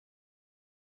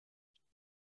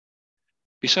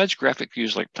Besides graphic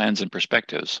views like plans and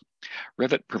perspectives,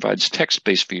 Revit provides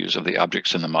text-based views of the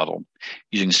objects in the model,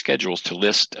 using schedules to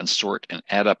list and sort and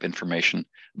add up information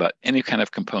about any kind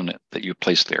of component that you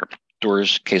place there: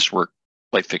 doors, casework,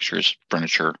 light fixtures,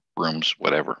 furniture, rooms,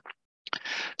 whatever.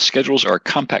 Schedules are a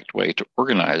compact way to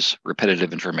organize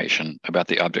repetitive information about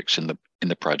the objects in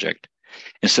the project,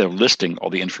 instead of listing all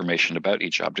the information about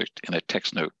each object in a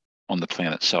text note on the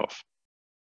plan itself.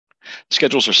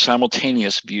 Schedules are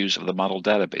simultaneous views of the model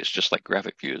database, just like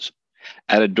graphic views.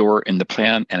 Add a door in the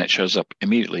plan and it shows up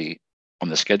immediately on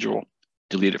the schedule.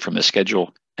 Delete it from the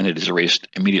schedule and it is erased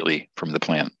immediately from the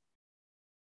plan.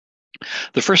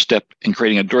 The first step in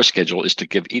creating a door schedule is to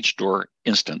give each door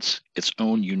instance its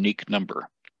own unique number,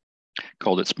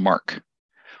 called its mark.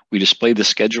 We display the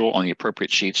schedule on the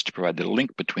appropriate sheets to provide the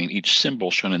link between each symbol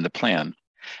shown in the plan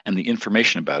and the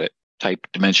information about it, type,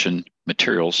 dimension,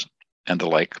 materials, and the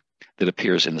like, that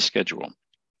appears in the schedule.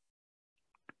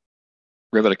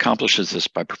 Revit accomplishes this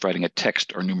by providing a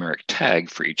text or numeric tag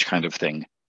for each kind of thing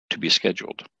to be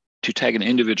scheduled. To tag an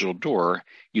individual door,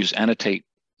 use Annotate,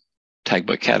 Tag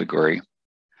by Category,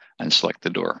 and select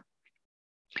the door.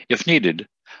 If needed,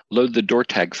 load the door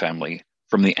tag family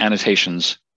from the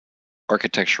Annotations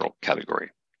Architectural category.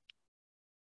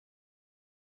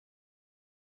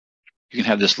 You can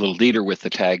have this little leader with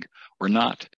the tag or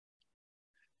not.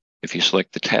 If you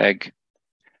select the tag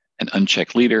and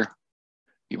uncheck leader,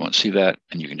 you won't see that,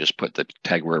 and you can just put the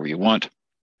tag wherever you want.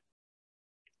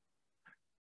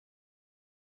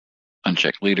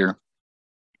 Uncheck leader,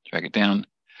 drag it down.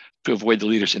 To avoid the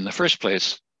leaders in the first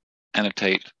place,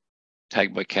 Annotate,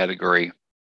 Tag by Category,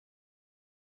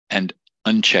 and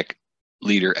uncheck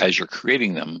leader as you're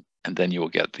creating them, and then you will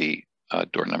get the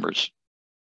door numbers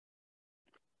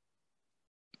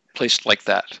placed like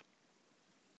that.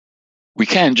 We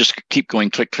can just keep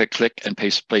going click, click, click, and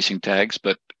placing tags,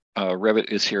 but Revit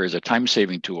is here as a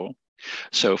time-saving tool.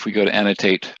 So if we go to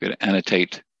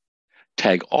Annotate,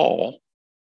 Tag All,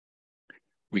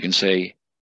 we can say,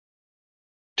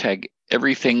 tag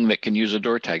everything that can use a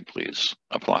door tag, please,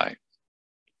 apply.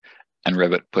 And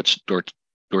Revit puts door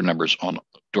numbers on,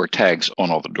 door tags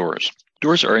on all the doors.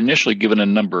 Doors are initially given a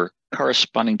number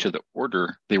corresponding to the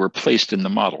order they were placed in the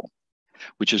model,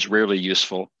 which is rarely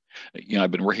useful.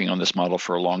 I've been working on this model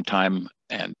for a long time,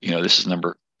 and this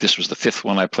was the 5th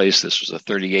one I placed. This was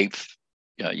the 38th.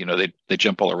 They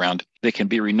jump all around. They can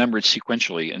be renumbered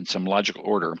sequentially in some logical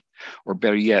order, or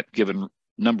better yet, given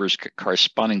numbers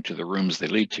corresponding to the rooms they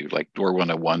lead to, like door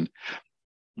 101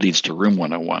 leads to room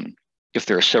 101. If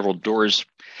there are several doors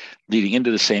leading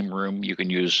into the same room, you can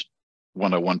use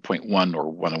 101.1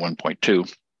 or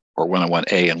 101.2 or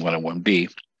 101A and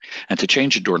 101B. And to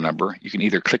change a door number, you can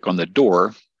either click on the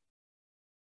door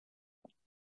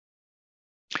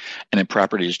and in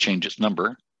Properties change its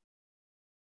number,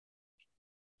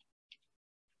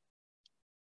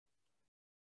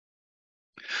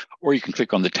 or you can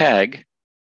click on the tag,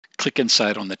 click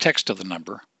inside on the text of the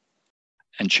number,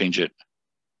 and change it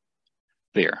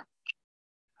there.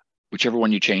 Whichever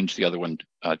one you change, the other one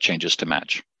changes to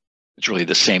match. It's really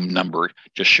the same number,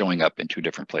 just showing up in 2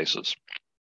 different places.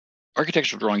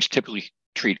 Architectural drawings typically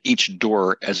treat each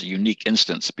door as a unique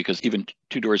instance, because even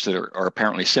 2 doors that are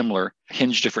apparently similar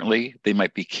hinge differently. They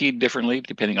might be keyed differently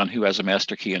depending on who has a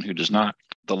master key and who does not.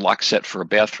 The lock set for a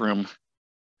bathroom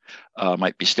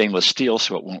might be stainless steel,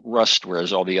 so it won't rust,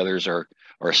 whereas all the others are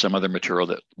some other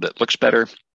material that looks better.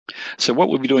 So what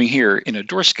we'll be doing here in a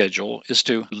door schedule is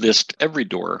to list every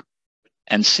door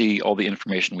and see all the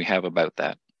information we have about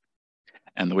that.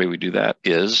 And the way we do that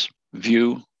is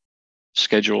View,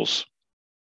 Schedules,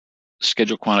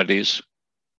 Schedule Quantities.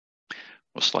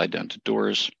 We'll slide down to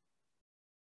Doors.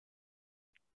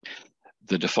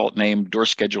 The default name door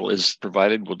schedule is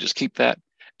provided. We'll just keep that,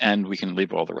 and we can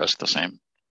leave all the rest the same.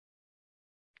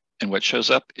 And what shows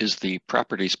up is the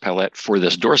properties palette for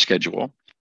this door schedule.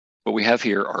 What we have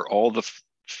here are all the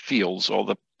fields, all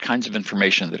the kinds of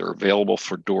information that are available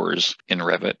for doors in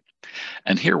Revit.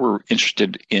 And here we're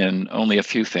interested in only a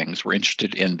few things. We're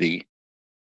interested in the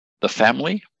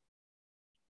family,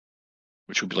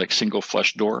 which would be like single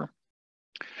flush door.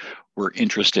 We're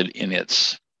interested in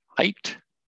its height.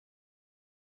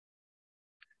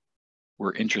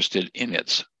 We're interested in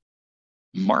its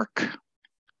mark,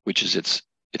 which is its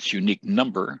unique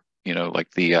number,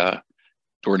 like the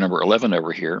door number 11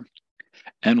 over here.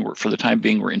 And for the time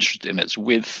being, we're interested in its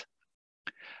width.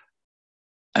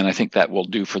 And I think that will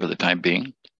do for the time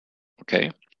being.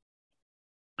 Okay.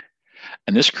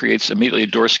 And this creates immediately a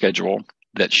door schedule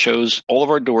that shows all of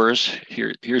our doors.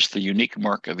 Here's the unique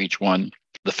mark of each one,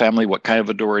 the family, what kind of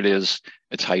a door it is,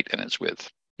 its height, and its width.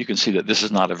 you can see that this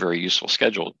is not a very useful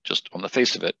schedule just on the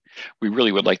face of it. We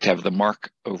really would like to have the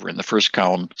mark over in the first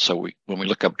column. So when we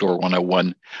look up door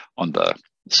 101 on the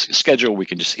schedule, we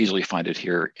can just easily find it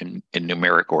here in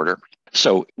numeric order.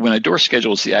 So when a door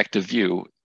schedule is the active view,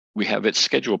 we have its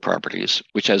schedule properties,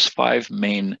 which has 5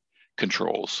 main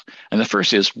controls. And the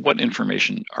first is, what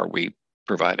information are we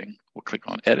providing? We'll click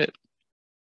on edit.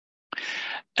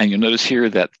 And you'll notice here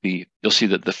that you'll see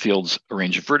that the fields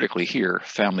arranged vertically here,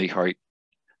 family height,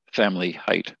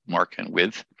 mark, and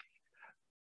width,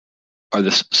 are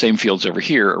the same fields over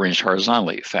here arranged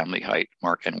horizontally, family height,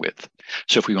 mark, and width.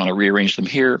 So if we want to rearrange them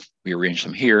here, we arrange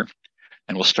them here,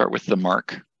 and we'll start with the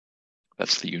mark.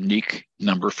 That's the unique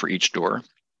number for each door.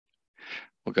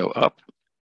 We'll go up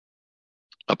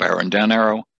arrow and down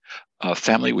arrow,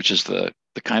 family, which is the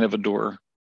kind of a door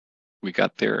we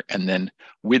got there, and then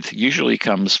width usually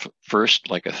comes first,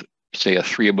 like say a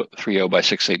 3.0 by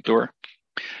 6.8 door.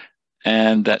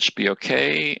 And that should be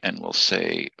okay, and we'll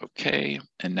say okay.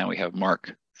 And now we have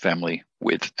mark, family,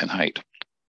 width, and height.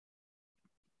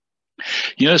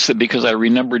 You notice that because I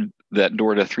renumbered that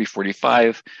door to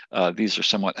 345, these are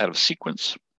somewhat out of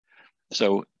sequence.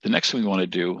 So the next thing we want to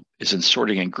do is in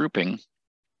sorting and grouping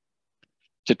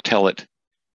to tell it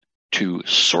to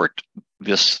sort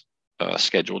this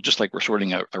schedule, just like we're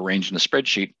sorting a range in a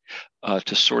spreadsheet,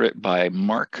 to sort it by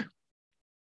mark,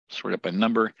 sort it by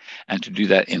number, and to do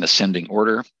that in ascending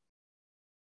order.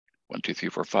 1, 2, 3,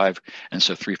 4, 5. And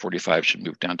so 345 should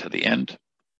move down to the end.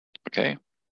 Okay.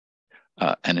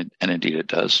 And indeed it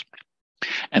does.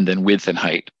 And then width and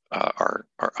height are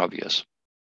obvious.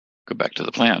 Go back to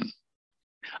the plan.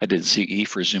 I did ZE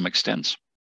for zoom extents.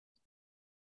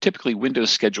 Typically,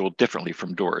 windows schedule differently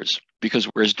from doors, because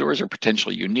whereas doors are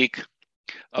potentially unique,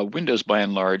 windows by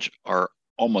and large are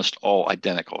almost all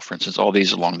identical. For instance, all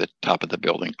these along the top of the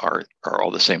building are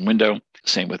all the same window.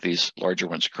 Same with these larger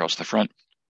ones across the front.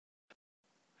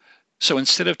 So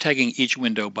instead of tagging each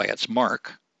window by its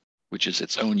mark, which is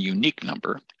its own unique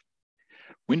number,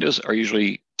 windows are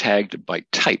usually tagged by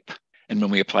type. And when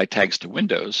we apply tags to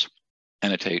windows,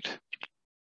 annotate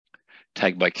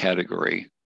tag by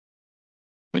category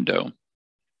window,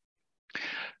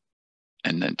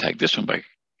 and then tag this one by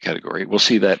category, we'll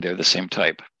see that they're the same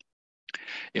type.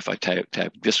 If I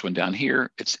tag this one down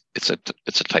here, it's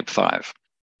a type 5.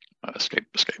 Escape.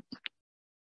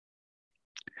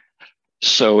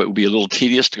 So it would be a little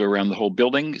tedious to go around the whole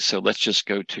building. So let's just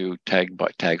go to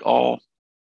tag all,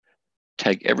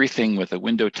 tag everything with a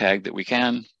window tag that we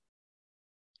can.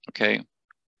 Okay,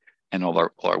 and all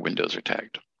our windows are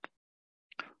tagged.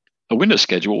 A window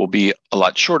schedule will be a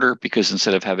lot shorter because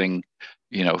instead of having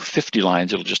 50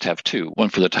 lines, it'll just have 2, one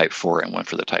for the type 4 and one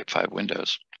for the type 5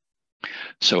 windows.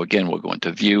 So again, we'll go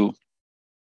into view,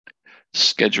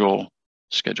 schedule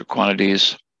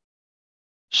quantities,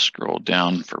 scroll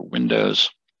down for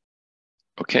windows.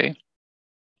 Okay.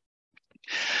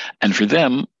 And for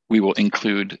them, we will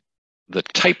include the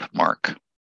type mark.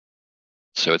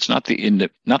 So it's not the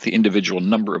individual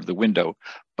number of the window,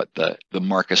 but the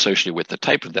mark associated with the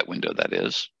type of that window, that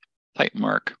is, type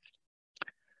mark.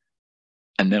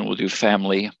 And then we'll do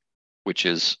family, which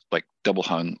is like double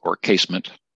hung or casement.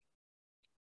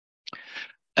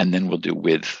 And then we'll do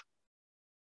width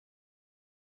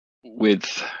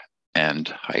and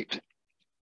height.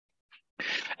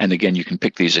 And again, you can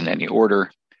pick these in any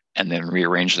order and then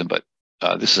rearrange them, but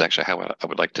this is actually how I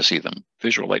would like to see them.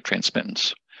 Visual light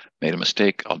transmittance. Made a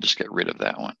mistake, I'll just get rid of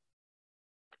that one.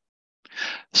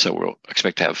 So we'll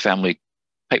expect to have family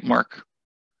type mark,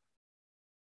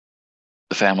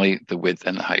 the family, the width,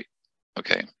 and the height.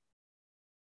 Okay.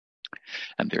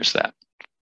 And there's that.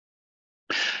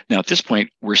 Now at this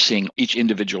point, we're seeing each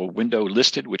individual window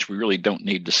listed, which we really don't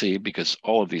need to see because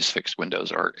all of these fixed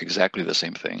windows are exactly the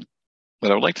same thing.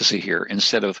 What I would like to see here,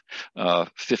 instead of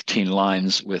 15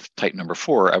 lines with type number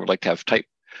 4, I would like to have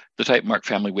the type mark,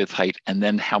 family, width, height, and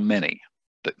then how many,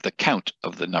 the count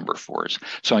of the number 4s.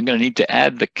 So I'm going to need to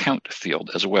add the count field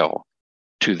as well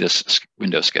to this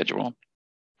window schedule.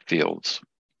 Fields,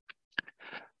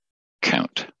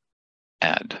 count,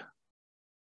 add.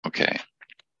 Okay.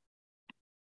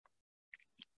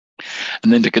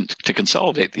 And then to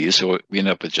consolidate these, so we end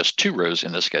up with just 2 rows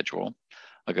in the schedule,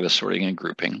 I'll go to sorting and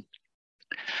grouping.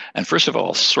 And first of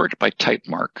all, sort by type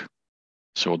mark.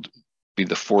 So it'll be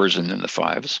the 4s and then the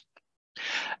 5s.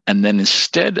 And then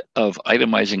instead of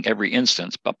itemizing every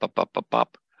instance,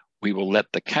 we will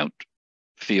let the count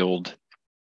field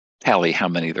tally how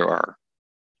many there are.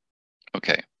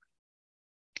 Okay.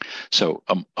 So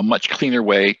a much cleaner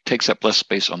way, takes up less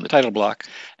space on the title block,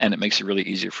 and it makes it really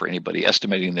easier for anybody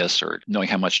estimating this or knowing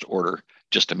how much to order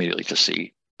just immediately to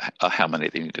see how many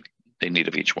they need they need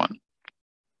of each one.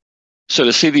 So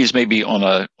to see these maybe on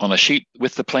a sheet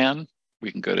with the plan,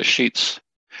 we can go to Sheets,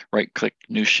 right-click,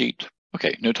 New Sheet.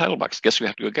 Okay, no title blocks. Guess we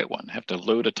have to go get one. Have to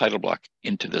load a title block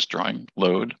into this drawing.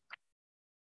 Load.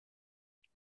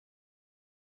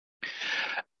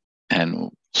 And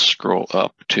we'll scroll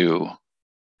up to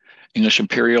English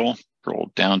Imperial,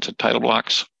 scroll down to title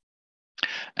blocks,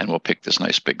 and we'll pick this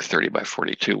nice big 30 by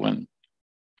 42 one.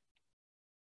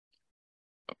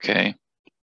 Okay.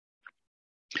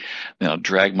 Then I'll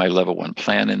drag my level 1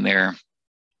 plan in there.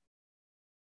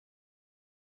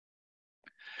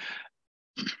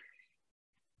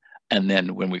 And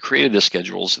then when we created the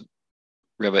schedules,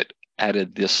 Revit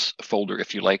added this folder,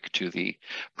 if you like, to the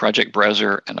project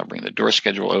browser, and I'll bring the door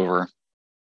schedule over.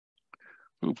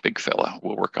 Ooh, big fella,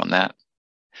 we'll work on that.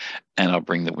 And I'll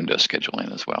bring the window schedule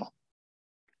in as well.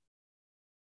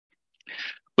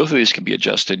 Both of these can be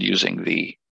adjusted using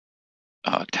the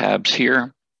tabs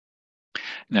here.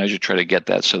 Now, as you try to get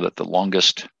that so that the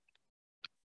longest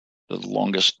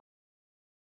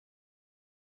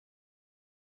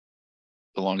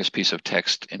piece of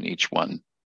text in each one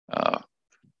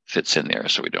fits in there,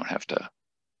 so we don't have to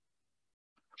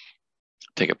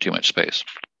take up too much space.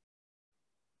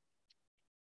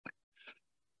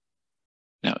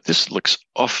 Now, this looks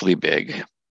awfully big.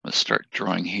 Let's start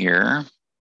drawing here.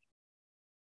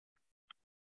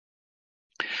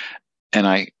 And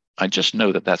I just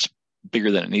know that that's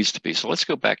bigger than it needs to be. So let's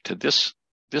go back to this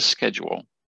schedule,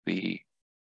 the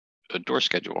door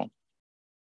schedule,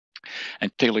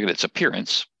 and take a look at its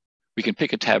appearance. We can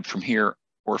pick a tab from here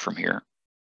or from here.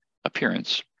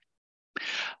 Appearance.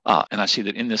 And I see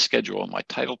that in this schedule, my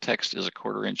title text is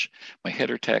 1/4 inch, my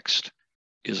header text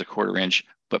is 1/4 inch,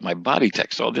 but my body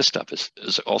text, all this stuff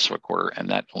is also 1/4, and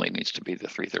that only needs to be the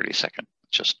 3/32.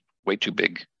 Just way too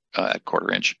big at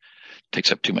 1/4 inch.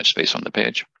 Takes up too much space on the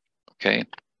page. Okay,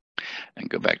 and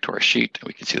go back to our sheet, and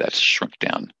we can see that's shrunk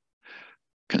down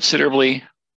considerably.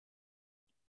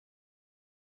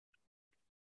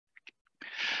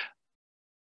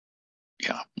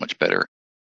 Yeah, much better.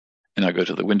 And I'll go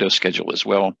to the window schedule as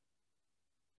well.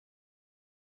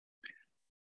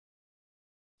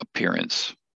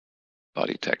 Appearance,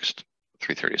 body text,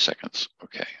 3/32.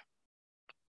 Okay.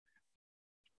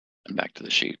 And back to the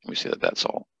sheet. We see that that's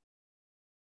all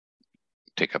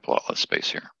take up a lot less space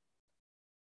here.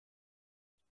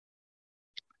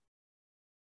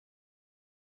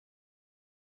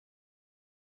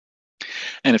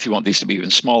 And if you want these to be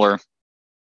even smaller,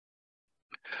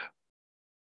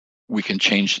 we can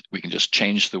just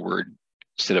change the word.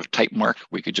 Instead of type mark,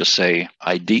 we could just say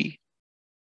ID.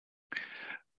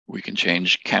 We can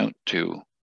change count to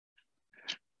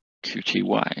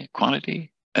QTY,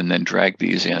 quantity, and then drag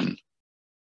these in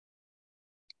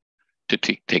to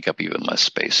take up even less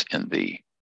space in the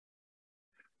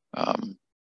on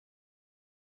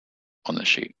the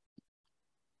sheet.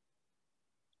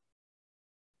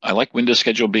 I like window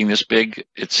schedule being this big.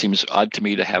 It seems odd to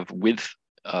me to have width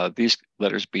these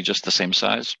letters be just the same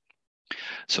size.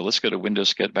 So let's go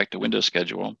to back to window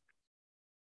schedule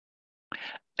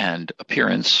and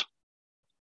appearance.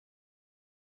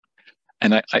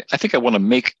 And I think I want to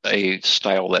make a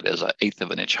style that is 1/8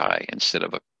 of an inch high instead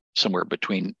of somewhere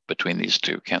between these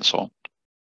two. Cancel.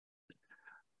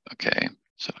 Okay,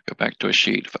 so I'll go back to a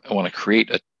sheet. If I want to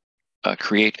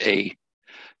create a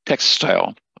text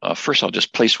style, first I'll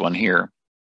just place one here.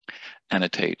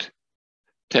 Annotate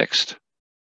text.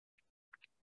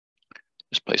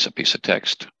 Just place a piece of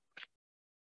text.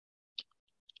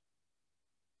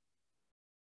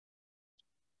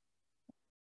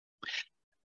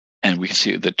 And we can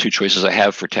see the two choices I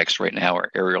have for text right now are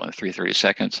Arial and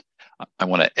 3/32. I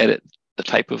want to edit the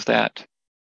type of that.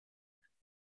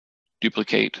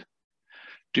 Duplicate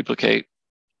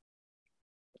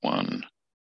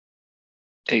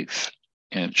 1/8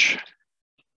 inch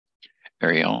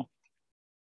Arial,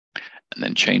 and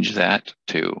then change that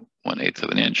to 1/8 of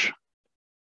an inch.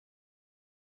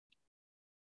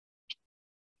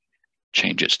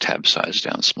 Change its tab size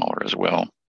down smaller as well.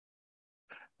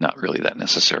 Not really that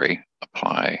necessary.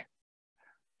 Apply.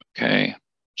 Okay,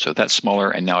 so that's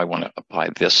smaller, and now I want to apply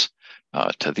this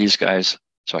to these guys.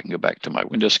 So I can go back to my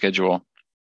window schedule,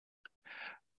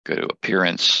 go to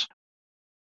appearance,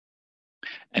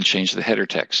 and change the header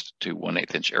text to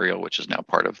 1/8 inch Arial, which is now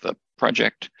part of the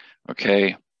project.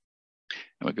 Okay, and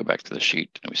we go back to the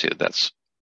sheet, and we see that that's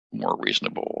more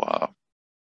reasonable.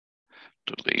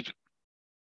 Delete.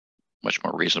 Much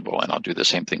more reasonable. And I'll do the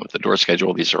same thing with the door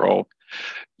schedule. These are all,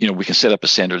 we can set up a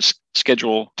standard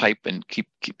schedule type and keep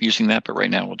using that. But right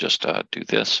now we'll just do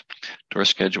this. Door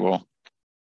schedule,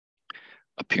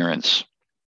 appearance,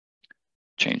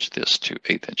 change this to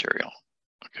 1/8 inch aerial.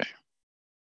 Okay.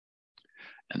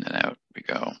 And then out we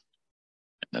go. And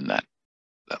then that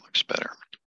looks better.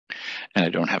 And I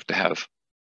don't have to have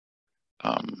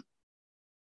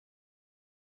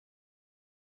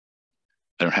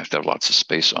lots of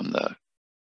space on the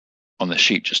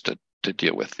sheet just to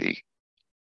deal with the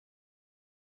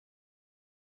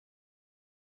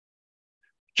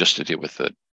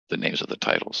names of the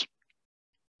titles.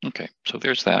 Okay, so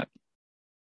there's that.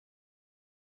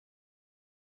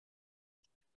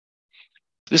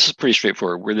 This is pretty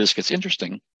straightforward. Where this gets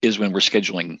interesting is when we're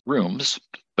scheduling rooms,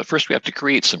 but first we have to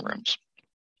create some rooms.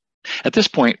 At this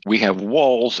point, we have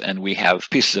walls and we have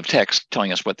pieces of text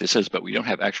telling us what this is, but we don't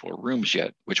have actual rooms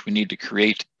yet, which we need to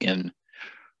create in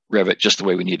Revit just the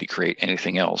way we need to create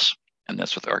anything else. And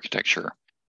that's with architecture.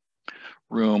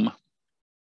 Room.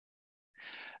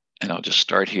 And I'll just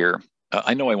start here.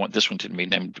 I know I want this one to be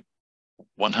named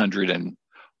 100 and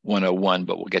 101,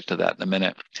 but we'll get to that in a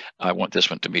minute. I want this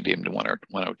one to be named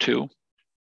 102.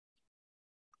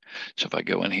 So if I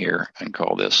go in here and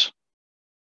call this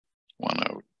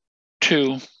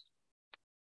 102,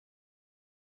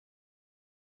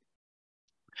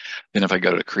 then if I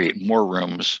go to create more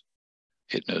rooms,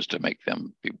 it knows to make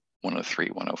them be 103,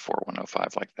 104,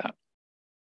 105, like that.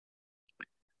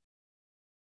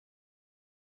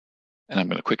 And I'm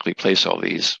going to quickly place all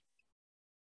these.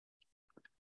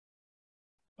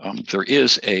 There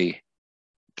is a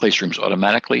place rooms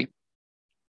automatically.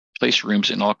 Place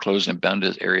rooms in all closed and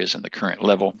bounded areas in the current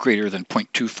level greater than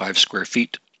 0.25 square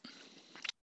feet.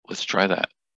 Let's try that.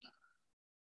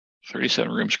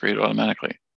 37 rooms created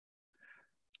automatically.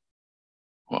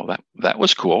 Well, that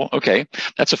was cool. Okay,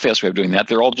 that's a fast way of doing that.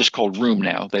 They're all just called room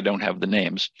now. They don't have the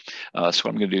names. So what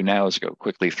I'm going to do now is go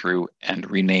quickly through and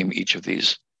rename each of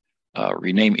these.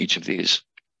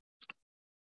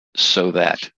 So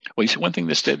that, well, you see, one thing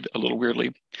this did a little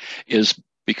weirdly is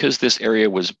because this area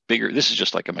was bigger, this is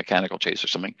just like a mechanical chase or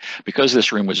something, because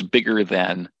this room was bigger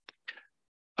than,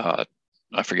 I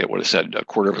forget what it said,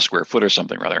 1/4 of a square foot or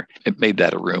something rather, it made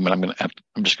that a room, and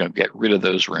I'm just going to get rid of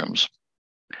those rooms.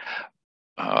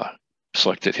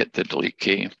 Select it, hit the delete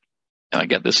key, and I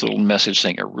get this little message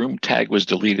saying a room tag was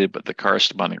deleted, but the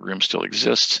corresponding room still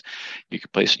exists. You can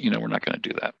place, we're not going to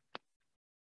do that.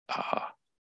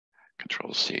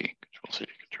 Control C, Control C,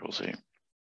 Control C.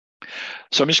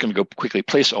 So I'm just going to go quickly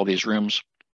place all these rooms.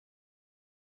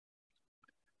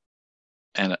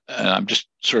 And I'm just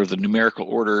sort of the numerical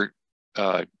order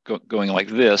going like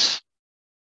this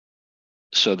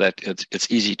so that it's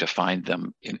easy to find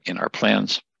them in our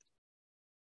plans.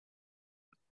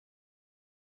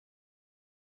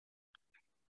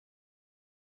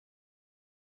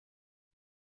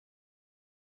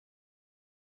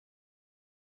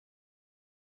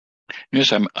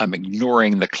 Notice I'm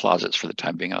ignoring the closets for the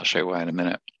time being. I'll show you why in a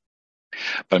minute.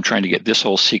 But I'm trying to get this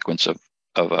whole sequence of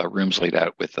rooms laid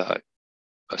out with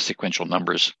sequential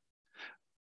numbers.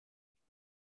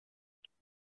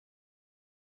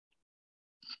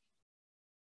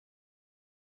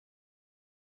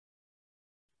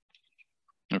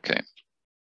 Okay.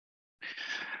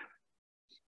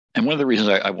 And one of the reasons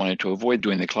I wanted to avoid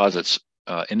doing the closets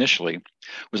initially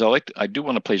was I do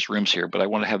want to place rooms here, but I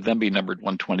want to have them be numbered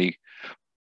 120.1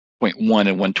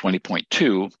 and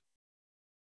 120.2.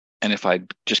 And if I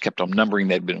just kept on numbering,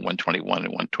 they'd been 121 and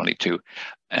 122,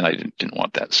 and I didn't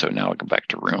want that. So now I'll go back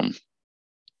to room.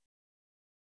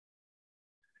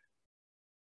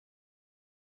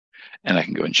 And I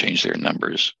can go and change their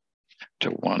numbers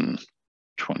to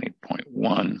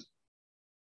 120.1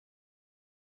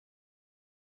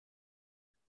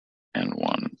 and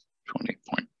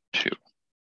 120.2.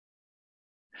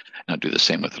 Now do the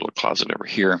same with the little closet over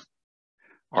here.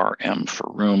 RM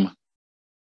for room.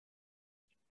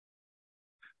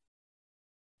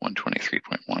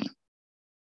 123.1.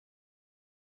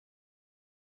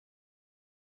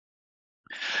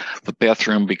 The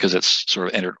bathroom, because it's sort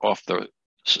of entered off the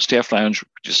staff lounge,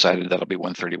 decided that'll be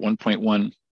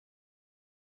 131.1.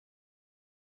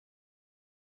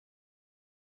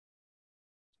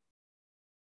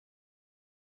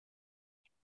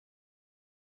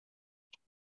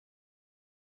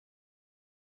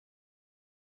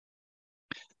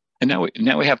 And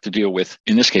now we have to deal with,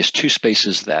 in this case, two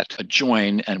spaces that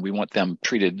adjoin, and we want them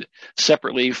treated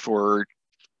separately for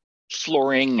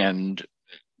flooring and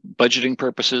budgeting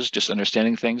purposes, just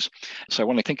understanding things. So I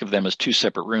want to think of them as two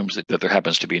separate rooms that there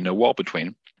happens to be no wall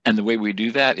between. And the way we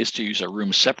do that is to use a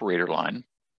room separator line,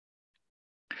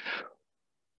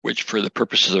 which for the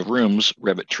purposes of rooms,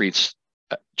 Revit treats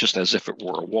just as if it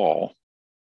were a wall.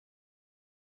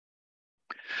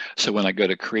 So when I go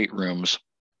to create rooms,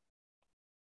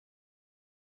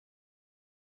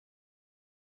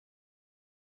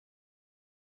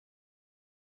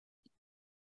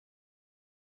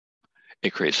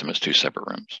 it creates them as two separate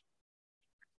rooms.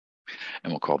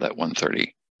 And we'll call that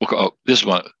 130. We'll call, oh, this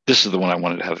is the one I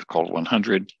wanted to have called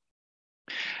 100,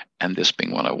 and this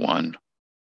being 101.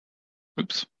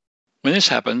 Oops. When this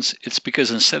happens, it's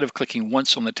because instead of clicking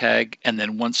once on the tag and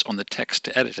then once on the text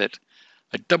to edit it,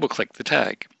 I double-click the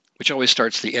tag, which always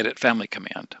starts the edit family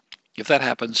command. If that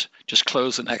happens, just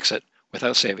close and exit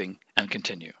without saving and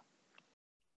continue.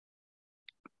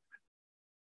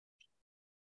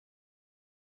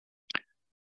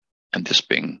 And this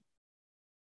being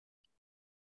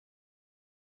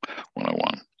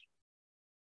 101.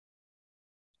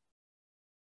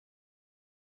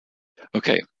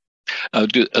 Okay,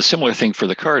 do a similar thing for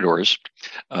the corridors.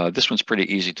 This one's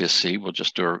pretty easy to see. We'll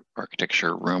just do our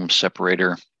architecture room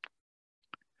separator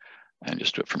and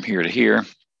just do it from here to here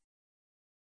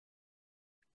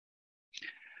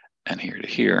and here to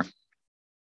here.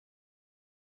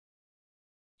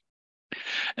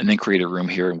 And then create a room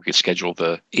here, and we could schedule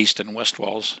the east and west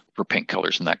walls for paint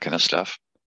colors and that kind of stuff.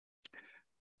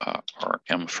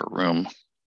 RM for room,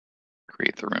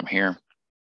 create the room here.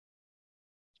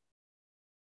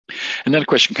 And then a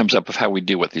question comes up of how we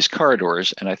deal with these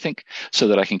corridors. And I think so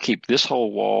that I can keep this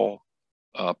whole wall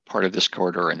part of this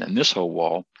corridor and then this whole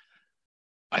wall,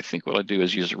 I think what I do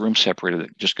is use a room separator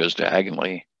that just goes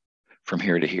diagonally from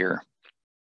here to here.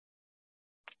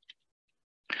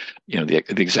 You know,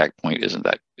 the exact point isn't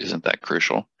that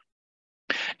crucial.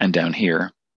 And down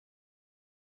here,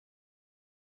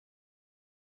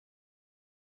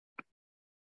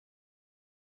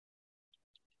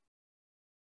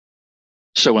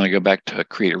 so when I go back to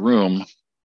create a room,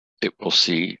 it will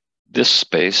see this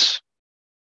space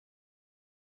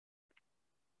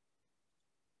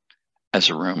as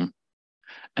a room,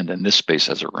 and then this space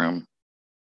as a room,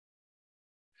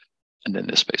 and then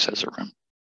this space as a room.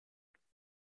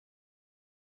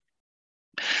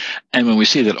 And when we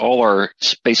see that all our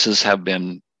spaces have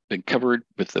been covered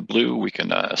with the blue, we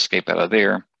can escape out of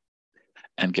there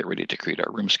and get ready to create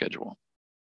our room schedule.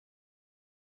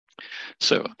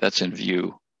 So that's in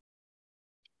View,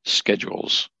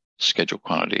 Schedules, Schedule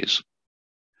Quantities.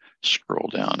 Scroll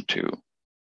down to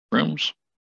Rooms.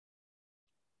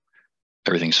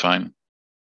 Everything's fine.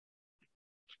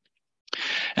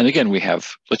 And again, we have,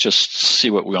 let's just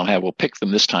see what we want to have. We'll pick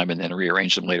them this time and then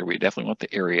rearrange them later. We definitely want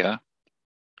the area.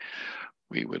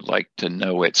 We would like to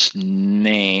know its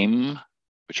name,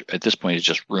 which at this point is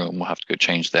just room. We'll have to go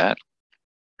change that.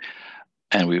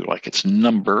 And we would like its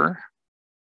number,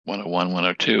 101,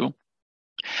 102.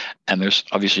 And there's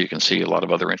obviously, you can see a lot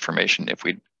of other information if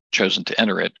we'd chosen to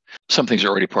enter it. Some things are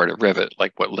already part of Revit,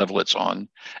 like what level it's on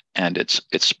and its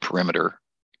perimeter,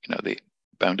 you know, the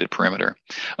bounded perimeter.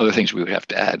 Other things we would have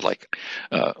to add, like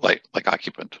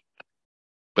occupant.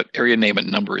 But area name and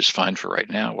number is fine for right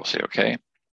now. We'll say okay.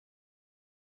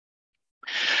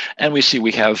 And we see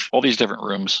we have all these different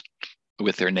rooms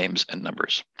with their names and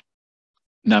numbers.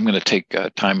 Now I'm going to take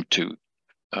time to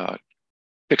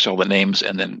fix all the names,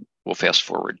 and then we'll fast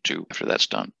forward to after that's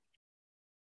done.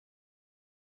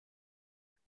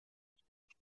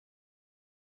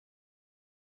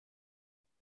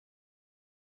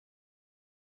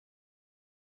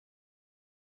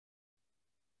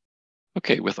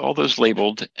 Okay, with all those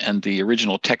labeled and the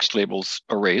original text labels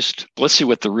erased, let's see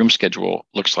what the room schedule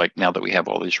looks like now that we have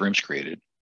all these rooms created.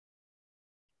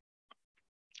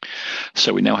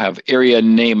 So we now have area,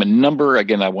 name, and number.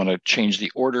 Again, I want to change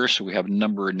the order, so we have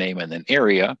number, name, and then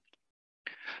area.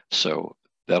 So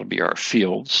that'll be our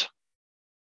fields.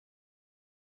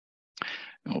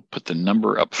 And we'll put the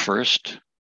number up first,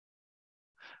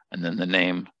 and then the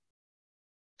name,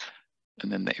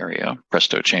 and then the area.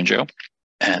 Presto changeo.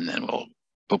 And then we'll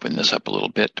open this up a little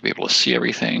bit to be able to see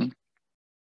everything.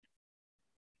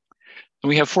 And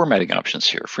we have formatting options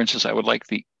here. For instance, I would like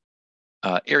the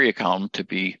area column to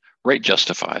be right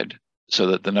justified so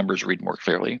that the numbers read more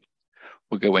clearly.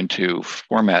 We'll go into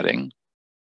formatting,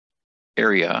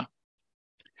 area,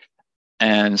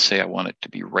 and say I want it to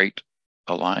be right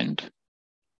aligned.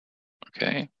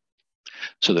 Okay.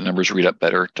 So the numbers read up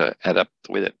better to add up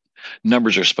the way that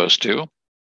numbers are supposed to.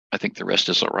 I think the rest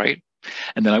is all right.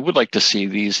 And then I would like to see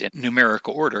these in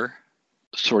numerical order,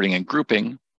 sorting and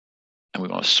grouping. And we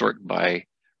want to sort by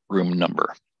room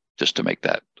number, just to make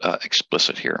that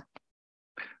explicit here.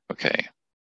 Okay,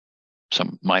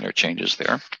 some minor changes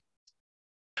there.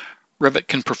 Revit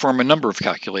can perform a number of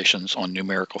calculations on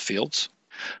numerical fields.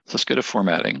 So let's go to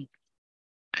formatting.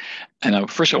 And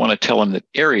first I want to tell them that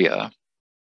area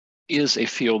is a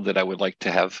field that I would like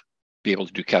to be able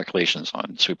to do calculations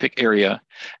on. So we pick area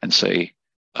and say,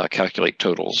 calculate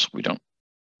totals. We don't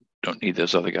need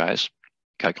those other guys.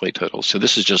 Calculate totals. So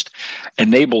this is just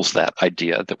enables that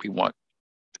idea that we want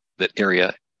that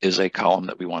area is a column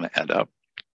that we want to add up.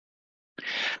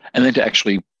 And then to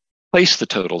actually place the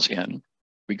totals in,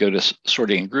 we go to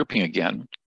sorting and grouping again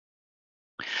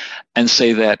and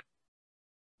say that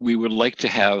we would like to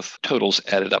have totals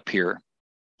added up here.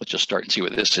 Let's just start and see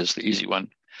what this is, the easy one,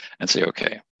 and say,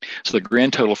 okay. So the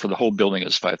grand total for the whole building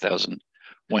is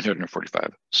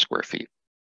 5,145 square feet,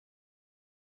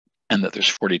 and that there's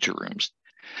 42 rooms.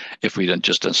 If we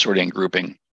just done sorting and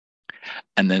grouping,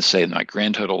 and then say my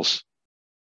grand totals,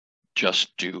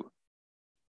 just do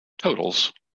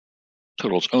totals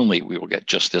only, we will get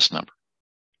just this number.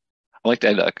 I like to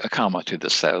add a comma to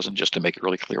this 1,000 just to make it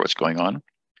really clear what's going on.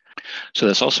 So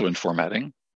that's also in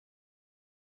formatting.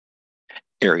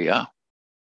 Area.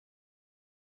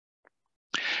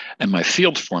 And my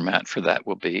field format for that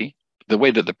will be, the way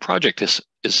that the project is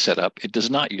set up, it does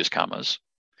not use commas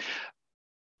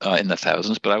in the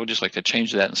thousands, but I would just like to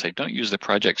change that and say, don't use the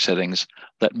project settings.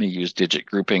 Let me use digit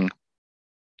grouping.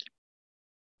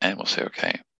 And we'll say,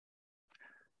 okay.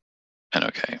 And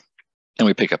okay. And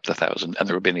we pick up the 1,000, and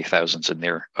there will be any thousands in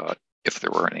there if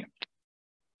there were any.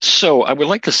 So I would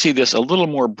like to see this a little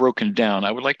more broken down.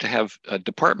 I would like to have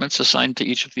departments assigned to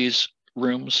each of these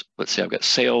rooms. Let's say I've got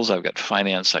sales, I've got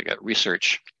finance, I got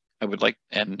research. I would like,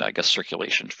 and I guess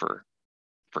circulation for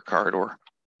corridor.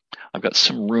 I've got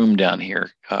some room down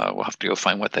here. We'll have to go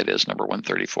find what that is, number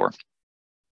 134.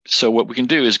 So what we can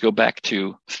do is go back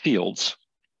to fields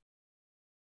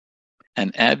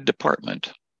and add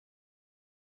department.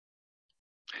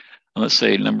 And let's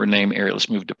say number, name, area. Let's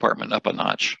move department up a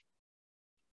notch.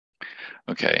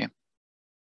 Okay.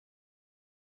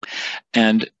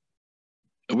 And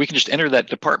we can just enter that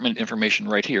department information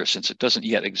right here since it doesn't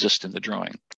yet exist in the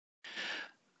drawing.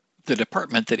 The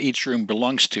department that each room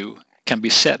belongs to can be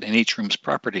set in each room's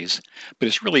properties, but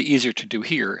it's really easier to do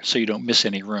here so you don't miss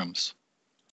any rooms.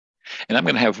 And I'm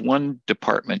going to have one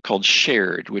department called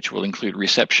shared, which will include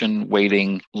reception,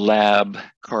 waiting, lab,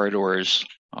 corridors.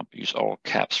 I'll use all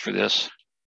caps for this.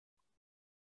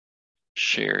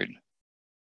 Shared.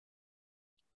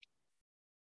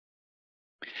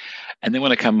 And then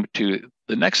when I come to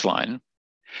the next line,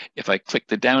 if I click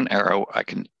the down arrow, I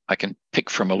can pick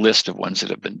from a list of ones that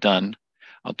have been done.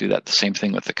 I'll do that the same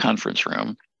thing with the conference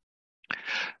room.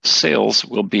 Sales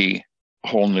will be a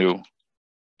whole new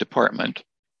department.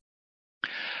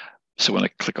 So when I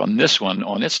click on this one,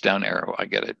 on its down arrow, I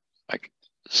get it.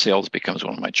 Sales becomes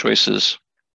one of my choices.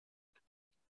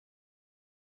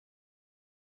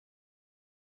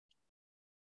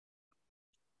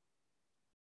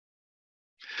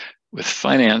 With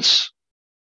finance,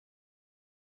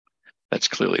 that's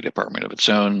clearly a department of its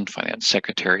own. Finance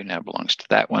secretary now belongs to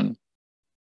that one.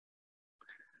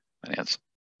 Finance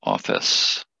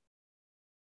office.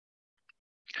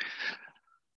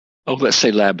 Oh, let's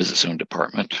say lab is its own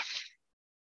department.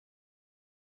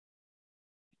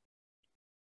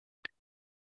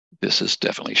 This is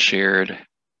definitely shared.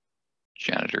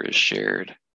 Janitor is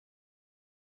shared.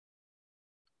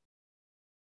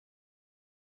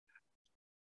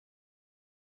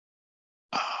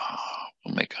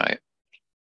 We'll make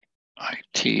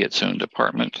IT its own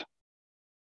department.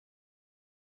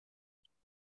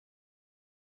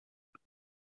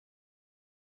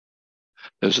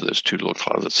 Those are those two little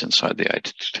closets inside the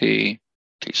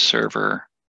IT server,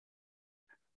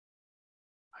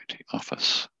 IT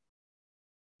office,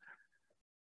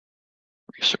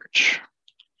 research.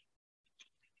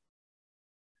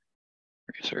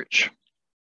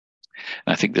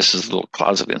 And I think this is a little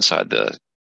closet inside the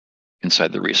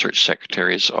research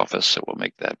secretary's office, so we'll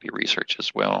make that be research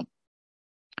as well.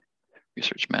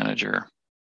 Research manager.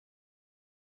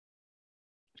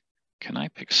 Can I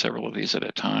pick several of these at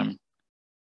a time?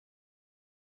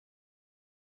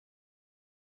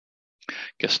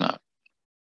 Guess not.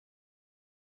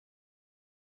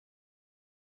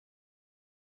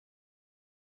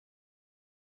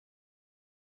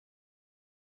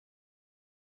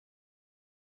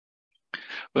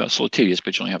 Well, it's a little tedious,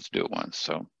 but you only have to do it once,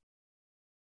 so.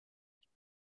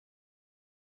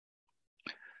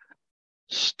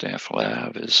 Staff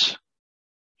lab is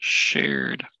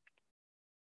shared.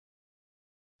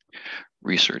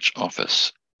 Research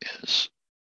office is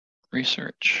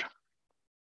research.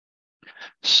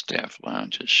 Staff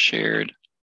lounge is shared.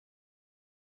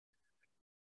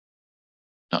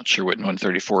 Not sure what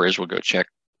 134 is. We'll go check.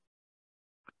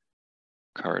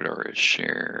 Corridor is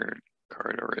shared.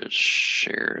 Corridor is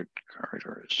shared.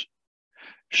 Corridor is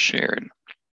shared.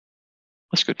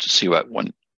 Let's go to see what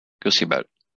go see about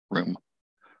room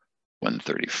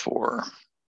 134.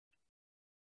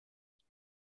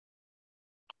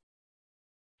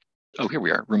 Oh, here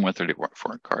we are, room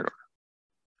 134 corridor.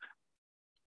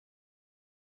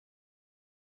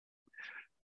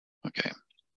 Okay.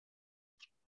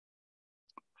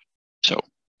 So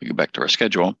we go back to our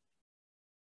schedule,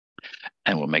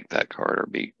 and we'll make that corridor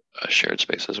be a shared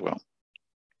space as well.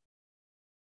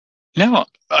 Now,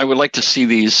 I would like to see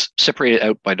these separated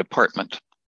out by department.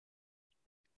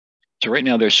 So right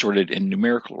now they're sorted in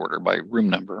numerical order by room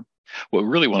number. What we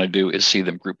really want to do is see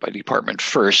them grouped by department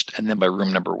first, and then by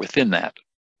room number within that.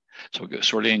 So we'll go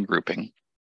sorting and grouping.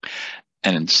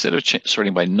 And instead of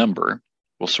sorting by number,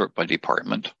 we'll sort by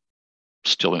department,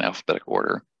 still in alphabetical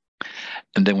order.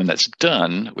 And then when that's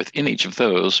done, within each of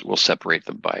those, we'll sort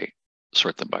them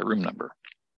by room number.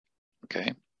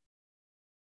 Okay.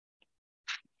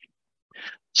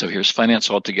 So here's finance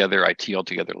all together, IT all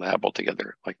together, lab all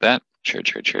together, like that. Shared,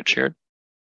 shared, shared, shared.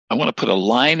 I want to put a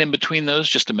line in between those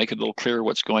just to make it a little clearer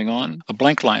what's going on. A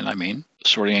blank line, I mean,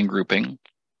 sorting and grouping.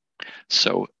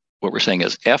 So what we're saying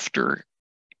is after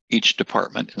each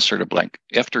department, insert a blank.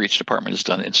 After each department is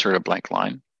done, insert a blank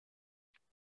line.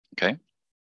 Okay.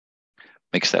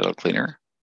 Makes that a little cleaner.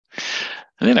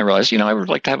 And then I realized, I would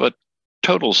like to have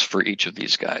totals for each of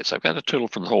these guys. I've got a total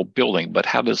for the whole building, but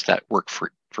how does that work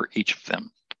for each of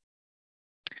them?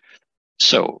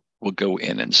 So we'll go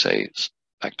in and say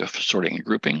back to sorting and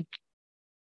grouping.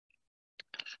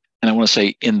 And I want to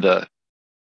say in the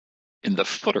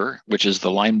footer, which is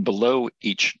the line below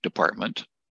each department,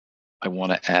 I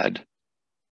want to add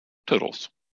totals.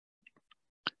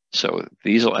 So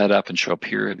these will add up and show up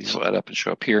here. These will add up and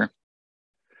show up here.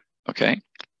 Okay.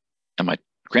 And my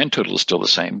grand total is still the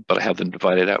same, but I have them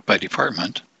divided out by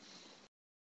department.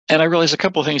 And I realize a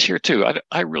couple of things here too.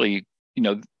 I really,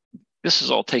 this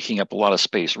is all taking up a lot of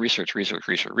space. Research.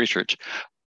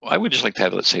 I would just like to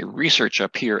have, let's say, research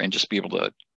up here and just be able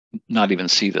to not even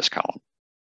see this column.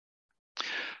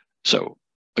 So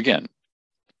again,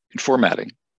 in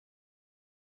formatting,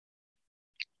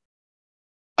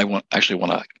 I want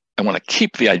to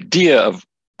keep the idea of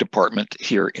department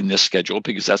here in this schedule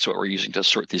because that's what we're using to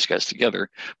sort these guys together.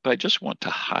 But I just want to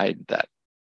hide that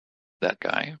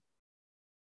guy.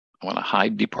 I want to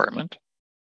hide department.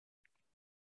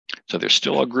 So they're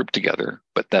still all grouped together,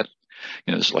 but that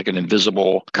is like an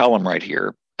invisible column right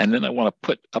here. And then I want to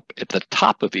put up at the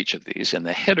top of each of these, in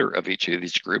the header of each of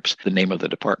these groups, the name of the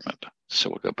department. So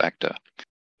we'll go back to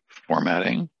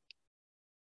formatting.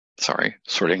 Sorry,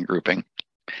 sorting and grouping.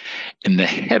 In the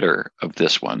header of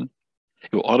this one,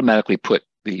 it will automatically put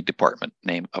the department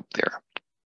name up there.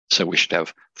 So we should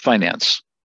have finance,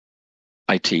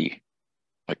 IT,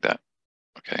 like that.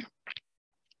 Okay.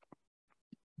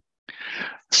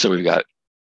 So we've got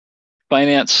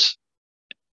finance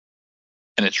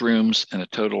and its rooms and a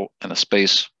total and a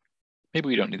space. Maybe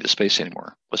we don't need the space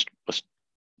anymore. Let's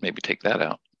maybe take that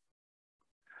out.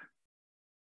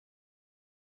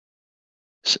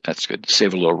 So that's good.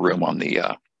 Save a little room on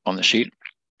the sheet.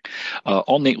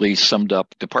 All neatly summed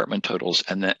up department totals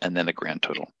and then a grand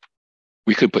total.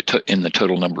 We could put in the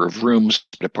total number of rooms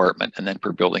per department and then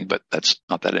per building, but that's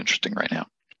not that interesting right now.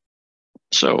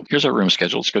 So here's our room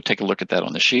schedule. Let's go take a look at that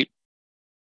on the sheet.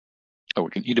 Oh,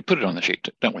 we need to put it on the sheet,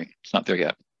 don't we? It's not there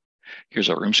yet. Here's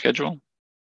our room schedule.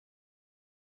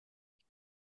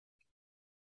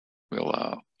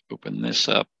 We'll open this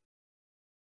up,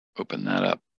 open that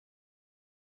up,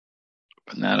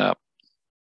 open that up.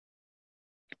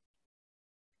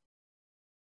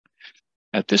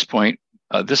 At this point,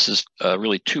 this is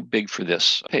really too big for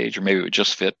this page, or maybe it would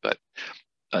just fit, but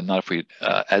not if we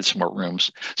add some more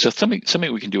rooms. So something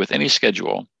we can do with any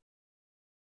schedule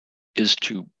is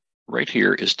right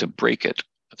here is to break it.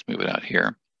 Let's move it out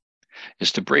here.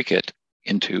 Is to break it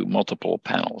into multiple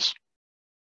panels.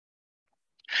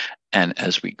 And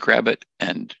as we grab it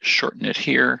and shorten it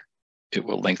here, it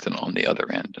will lengthen on the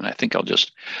other end. And I think I'll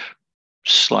just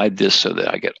slide this so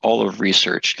that I get all of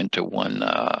research into one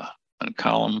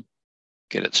column,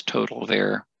 get its total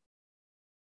there,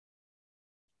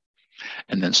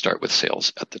 and then start with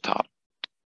sales at the top.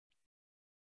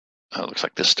 Looks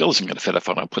like this still isn't going to fit if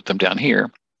I don't put them down here.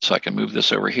 So I can move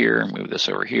this over here, move this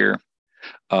over here.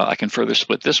 I can further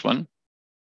split this one.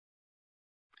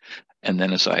 And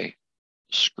then as I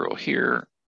scroll here,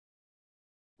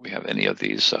 we have any of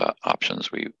these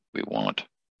options we want.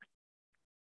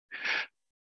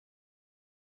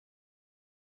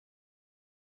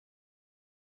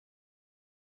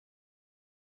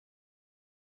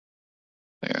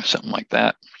 There, something like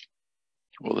that.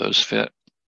 Will those fit?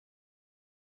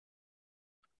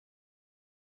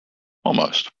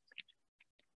 Almost.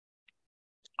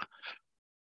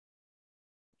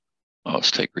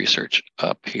 Let's take research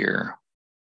up here.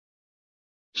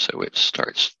 So it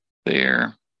starts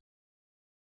there.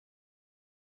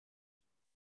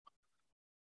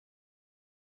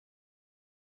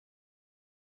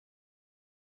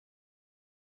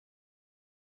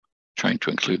 trying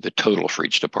to include the total for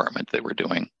each department that we're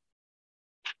doing.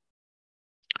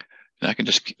 And I can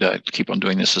just keep on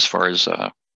doing this as far as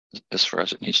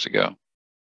it needs to go.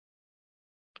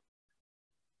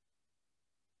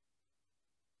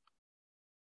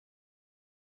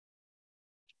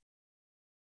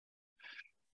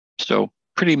 So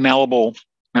pretty malleable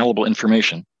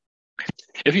information.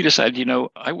 If you decide,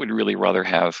 I would really rather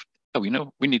have, we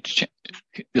need to change.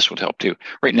 This would help too.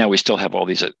 Right now, we still have all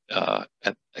these at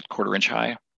 1/4 inch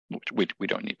high. We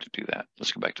don't need to do that.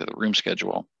 Let's go back to the room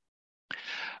schedule.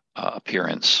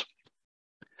 Appearance.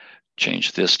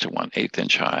 Change this to 1/8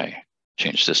 inch high.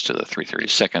 Change this to the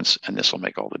 3/32, and this will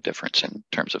make all the difference in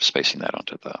terms of spacing that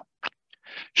onto the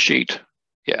sheet.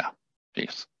 Yeah.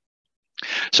 Yes.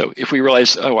 So if we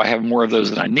realize, I have more of those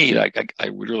than I need, I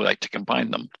would really like to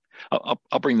combine them.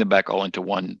 I'll bring them back all into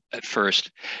one at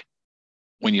first.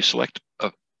 When you select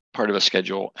a part of a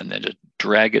schedule and then just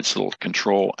drag its little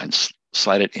control and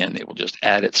slide it in, it will just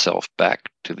add itself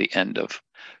back to the end of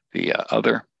the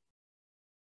other.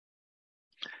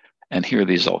 And here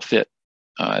these all fit,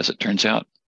 as it turns out.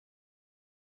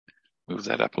 Move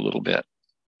that up a little bit.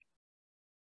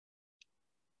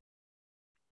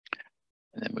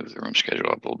 And then move the room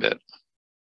schedule up a little bit.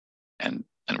 And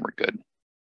we're good.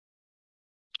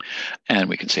 And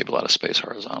we can save a lot of space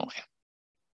horizontally.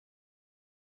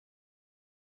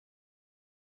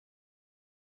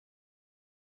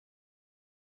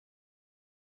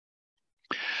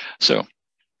 So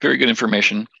very good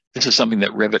information. This is something that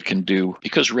Revit can do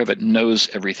because Revit knows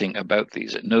everything about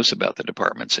these. It knows about the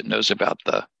departments. It knows about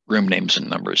the room names and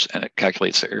numbers, and it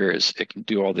calculates the areas. It can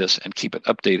do all this and keep it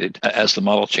updated as the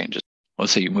model changes.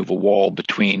 Let's say you move a wall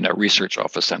between a research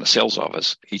office and a sales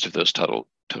office. Each of those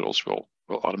totals will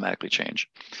automatically change.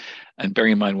 And bear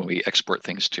in mind, when we export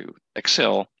things to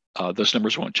Excel, those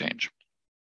numbers won't change.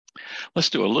 Let's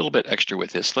do a little bit extra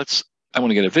with this. I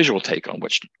want to get a visual take on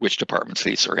which departments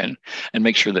these are in and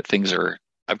make sure that things are,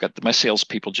 I've got my sales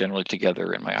people generally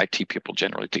together and my IT people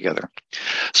generally together.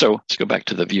 So let's go back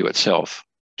to the view itself.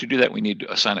 To do that, we need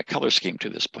to assign a color scheme to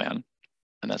this plan.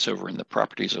 And that's over in the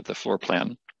properties of the floor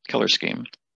plan color scheme.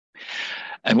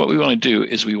 And what we want to do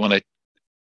is we want to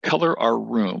color our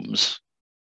rooms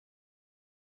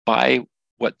by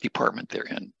what department they're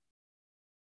in.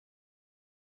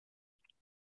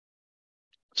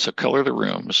 So color the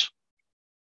rooms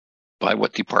by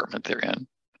what department they're in.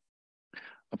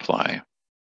 Apply.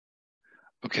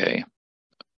 Okay.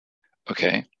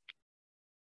 Okay.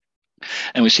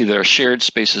 And we see that our shared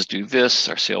spaces do this,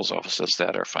 our sales office does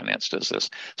that, our finance does this.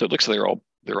 So it looks like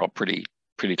they're all pretty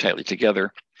tightly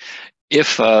together.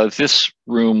 If this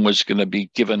room was going to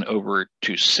be given over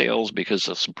to sales because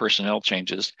of some personnel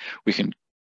changes, we can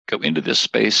go into this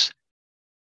space,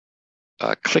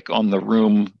 click on the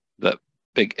room, the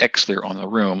big X there on the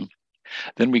room.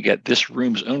 Then we get this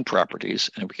room's own properties,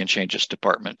 and we can change this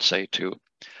department, say, to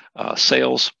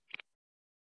sales.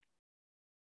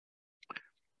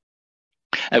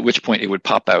 At which point it would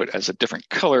pop out as a different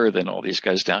color than all these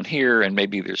guys down here, and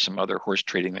maybe there's some other horse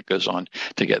trading that goes on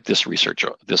to get this research.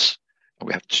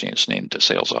 We have to change its name to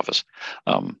sales office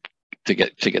to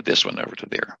get this one over to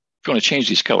there. If you want to change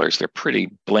these colors, they're pretty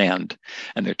bland,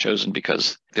 and they're chosen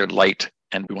because they're light,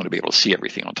 and we want to be able to see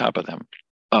everything on top of them.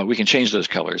 We can change those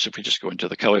colors if we just go into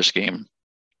the color scheme,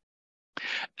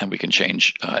 and we can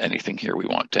change anything here we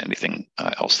want to anything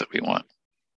else that we want.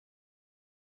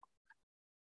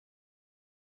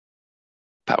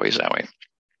 Powie zowie.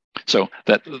 So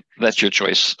that's your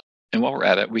choice. And while we're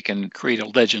at it, we can create a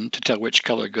legend to tell which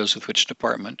color goes with which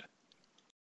department.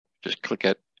 Just click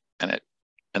it,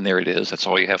 and there it is. That's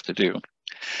all you have to do.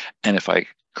 And if I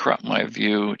crop my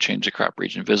view, change the crop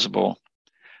region visible,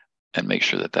 and make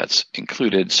sure that that's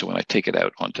included, so when I take it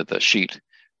out onto the sheet,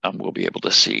 we'll be able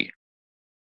to see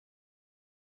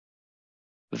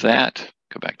that.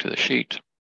 Go back to the sheet.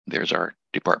 There's our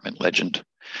department legend.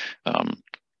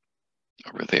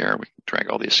 Over there, we can drag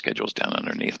all these schedules down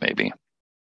underneath maybe.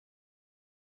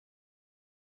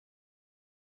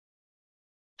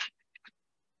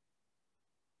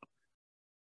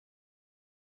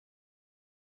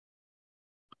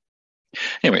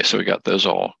 Anyway, so we got those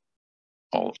all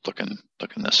looking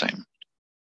the same.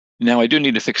 Now I do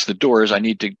need to fix the doors. I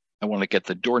want to get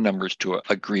the door numbers to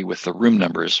agree with the room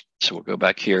numbers. So we'll go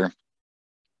back here.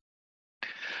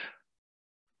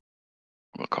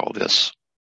 We'll call this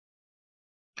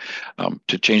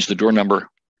to change the door number.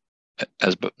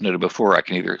 As noted before, I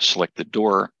can either select the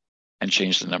door and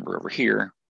change the number over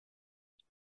here,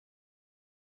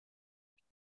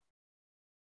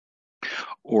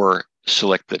 or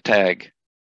select the tag,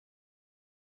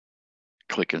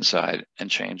 click inside, and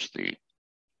change the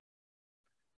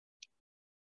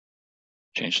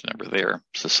Change the number there.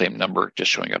 It's the same number,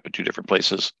 just showing up in two different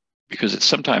places, because it's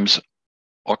sometimes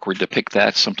awkward to pick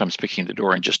that. Sometimes picking the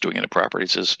door and just doing it in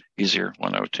properties is easier.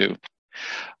 102.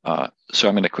 So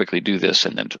I'm going to quickly do this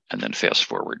and then fast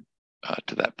forward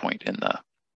to that point in the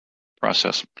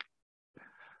process.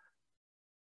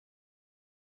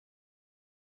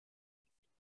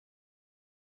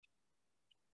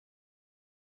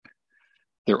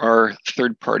 There are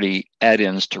third-party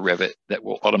add-ins to Revit that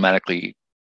will automatically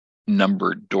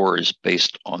number doors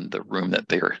based on the room that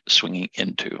they're swinging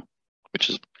into, which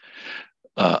is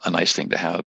a nice thing to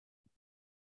have.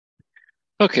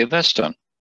 Okay, that's done.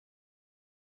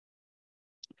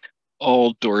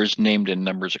 All doors named in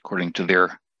numbers according to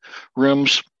their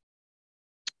rooms.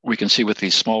 We can see with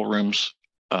these small rooms,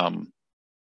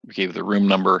 we gave the room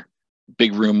number,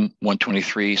 big room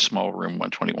 123, small room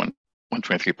 121,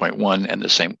 123.1, and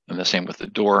the same with the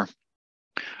door.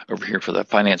 Over here for the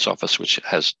finance office, which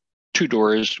has two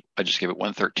doors, I just gave it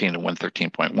 113 and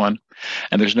 113.1.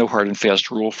 And there's no hard and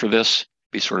fast rule for this.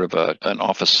 Be sort of an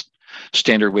office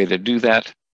standard way to do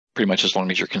that. Pretty much as long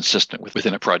as you're consistent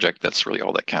within a project, that's really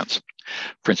all that counts.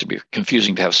 For instance, it'd be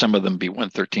confusing to have some of them be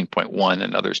 113.1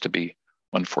 and others to be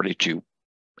 142A,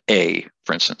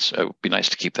 for instance. It would be nice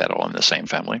to keep that all in the same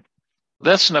family.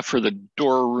 That's enough for the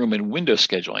door, room, and window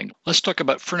scheduling. Let's talk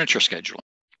about furniture scheduling.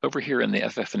 Over here in the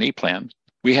FF&E plan,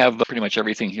 we have pretty much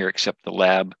everything here except the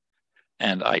lab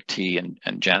and IT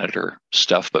and janitor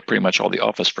stuff, but pretty much all the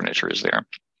office furniture is there.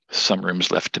 Some rooms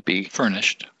left to be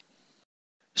furnished.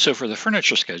 So for the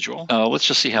furniture schedule, let's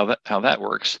just see how that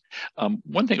works. One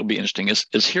thing that'll be interesting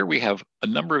is here we have a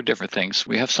number of different things.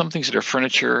 We have some things that are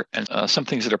furniture and some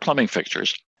things that are plumbing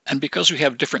fixtures. And because we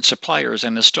have different suppliers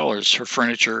and installers for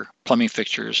furniture, plumbing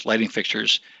fixtures, lighting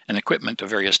fixtures, and equipment of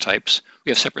various types,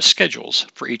 we have separate schedules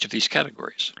for each of these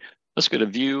categories. Let's go to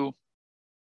View,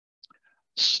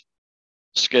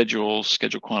 Schedule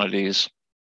Quantities.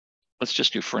 Let's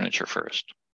just do furniture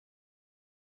first.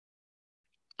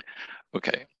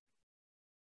 Okay.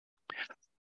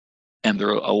 And there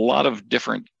are a lot of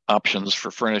different options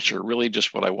for furniture, really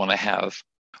just what I want to have.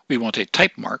 We want a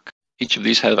type mark. Each of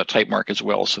these have a type mark as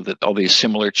well, so that all these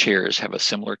similar chairs have a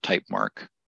similar type mark.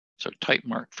 So type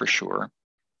mark for sure.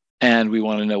 And we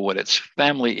want to know what its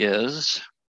family is.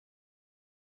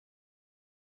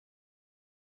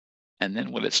 And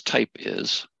then what its type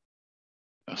is.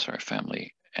 Oh, sorry,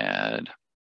 family, add.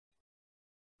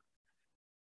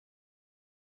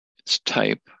 Its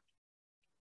type.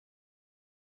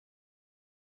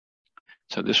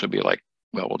 So this would be like,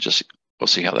 well, we'll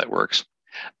see how that works.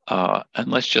 And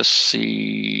let's just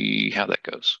see how that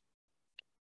goes.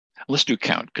 Let's do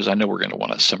count, because I know we're going to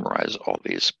want to summarize all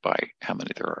these by how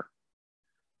many there are.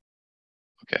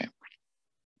 Okay.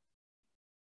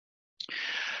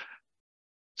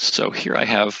 So here I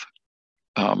have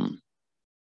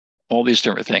all these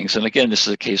different things. And again, this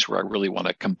is a case where I really want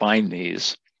to combine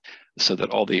these so that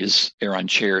all these Aeron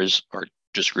chairs are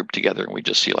just grouped together and we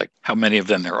just see like how many of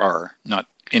them there are, not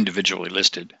individually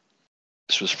listed.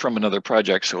 This was from another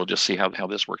project, so we'll just see how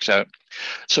this works out.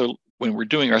 So when we're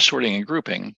doing our sorting and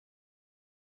grouping,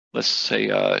 let's say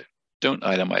don't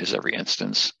itemize every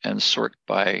instance and sort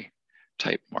by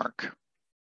type mark.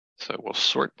 So we'll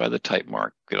sort by the type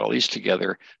mark, get all these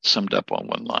together, summed up on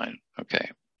one line. Okay.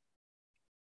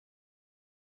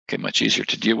 Okay, much easier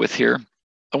to deal with here.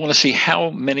 I want to see how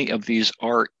many of these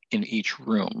are in each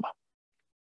room.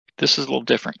 This is a little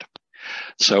different.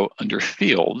 So under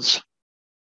fields,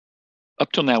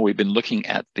 up till now, we've been looking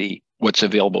at what's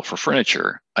available for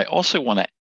furniture. I also want to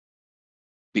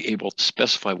be able to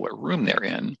specify what room they're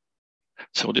in.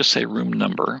 So we'll just say room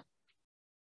number.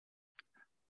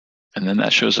 And then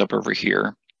that shows up over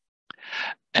here.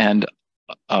 And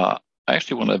I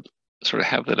actually want to sort of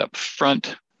have that up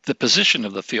front. The position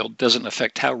of the field doesn't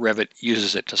affect how Revit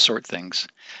uses it to sort things.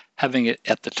 Having it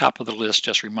at the top of the list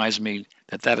just reminds me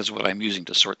that that is what I'm using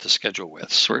to sort the schedule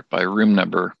with. Sort by room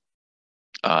number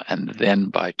and then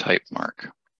by type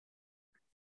mark.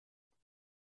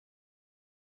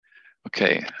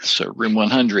 Okay, so room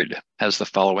 100 has the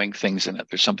following things in it.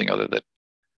 There's something's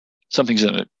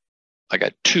in it. I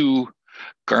got 2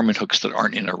 garment hooks that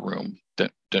aren't in a room.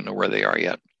 Don't know where they are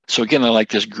yet. So again, I like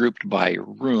this grouped by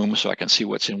room so I can see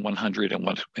what's in 100 and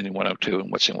what's in 102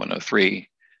 and what's in 103.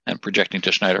 And projecting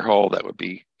to Schneider Hall, that would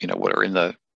be, what are in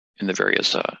the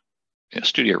various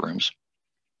studio rooms.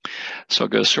 So I'll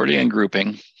go sorting and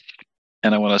grouping,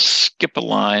 and I want to skip a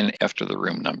line after the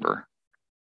room number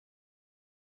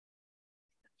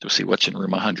to see what's in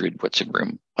room 100, what's in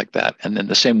room like that. And then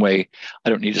the same way, I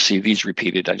don't need to see these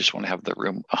repeated. I just want to have the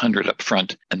room 100 up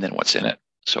front and then what's in it.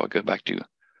 So I'll go back to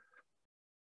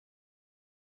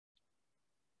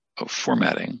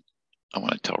formatting, I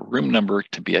want to tell room number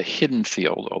to be a hidden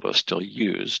field, although still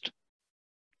used.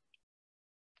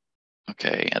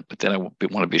 Okay, but then I want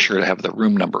to be sure to have the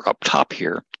room number up top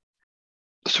here.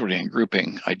 Sorting and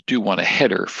grouping, I do want a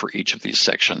header for each of these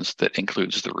sections that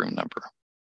includes the room number.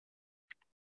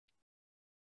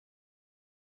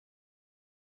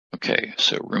 Okay,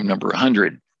 so room number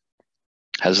 100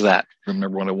 has that. Room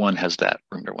number 101 has that.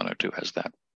 Room number 102 has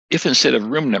that. If instead of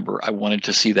room number, I wanted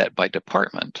to see that by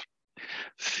department,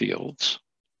 fields.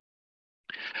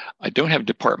 I don't have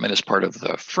department as part of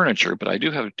the furniture, but I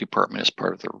do have department as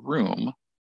part of the room.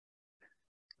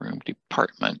 Room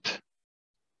department,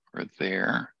 or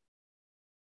there.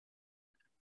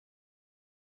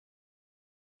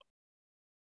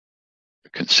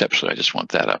 Conceptually, I just want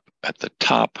that up at the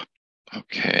top.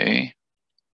 Okay.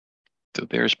 So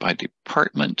there's by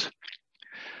department.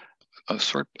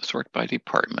 Sort by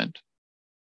department.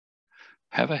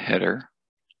 Have a header.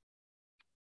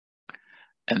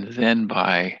 And then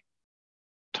by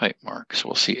type mark. So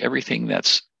we'll see everything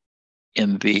that's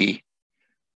in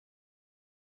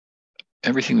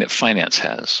everything that finance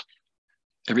has,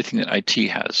 everything that IT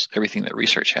has, everything that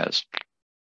research has.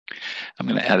 I'm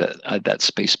going to add that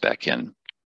space back in.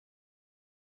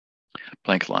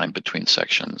 Blank line between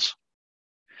sections.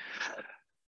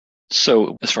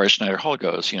 So as far as Schneider Hall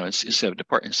goes, instead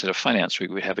of finance, we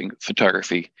would be having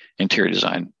photography, interior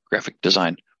design, graphic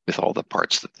design with all the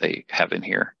parts that they have in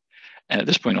here. And at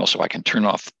this point also, I can turn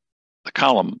off the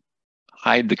column,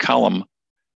 hide the column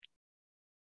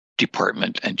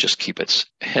department, and just keep its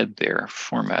head there,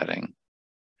 formatting.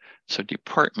 So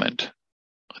department,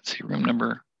 let's see, room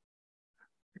number,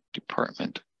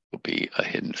 department will be a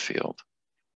hidden field.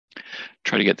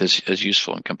 Try to get this as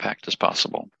useful and compact as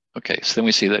possible. Okay, so then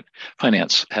we see that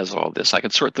finance has all this. I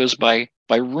can sort those by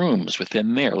rooms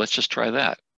within there. Let's just try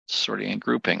that. Sorting and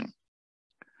grouping.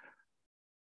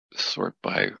 Sort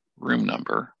by room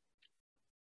number,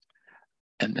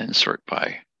 and then sort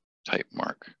by type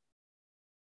mark.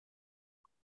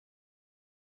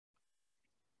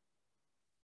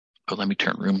 Oh, let me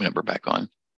turn room number back on.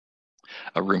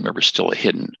 A room number is still a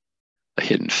hidden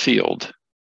field.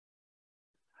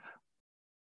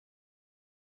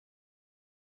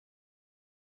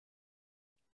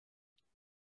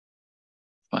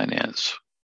 Finance.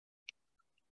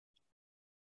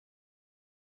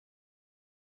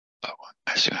 Oh,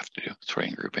 I still have to do sorting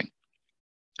and grouping.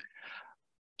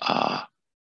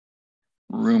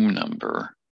 Room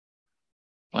number,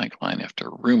 blank line after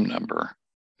room number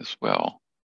as well.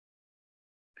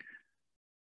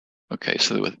 Okay,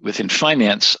 so within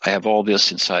finance, I have all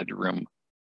this inside the room.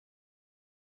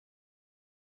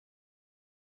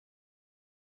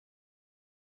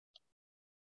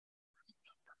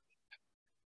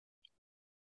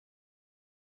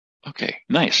 Okay,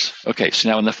 nice. Okay, so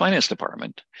now in the finance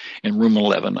department, in room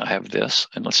 11, I have this,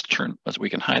 and we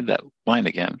can hide that line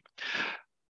again.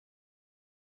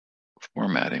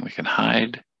 Formatting, we can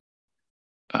hide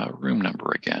room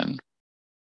number again,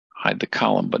 hide the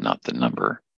column, but not the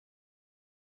number.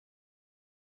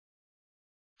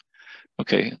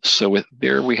 Okay, so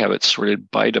there we have it sorted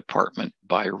by department,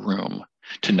 by room,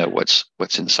 to know what's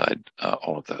inside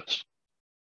all of those.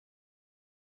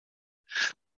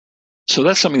 So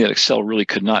that's something that Excel really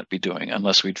could not be doing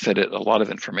unless we'd fed it a lot of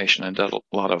information and done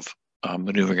a lot of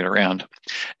maneuvering it around.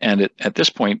 And at this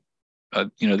point,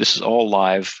 this is all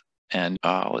live. And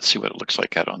let's see what it looks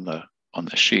like out on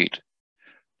the sheet.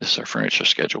 This is our furniture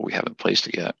schedule. We haven't placed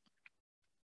it yet.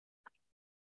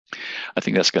 I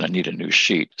think that's going to need a new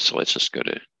sheet. So let's just go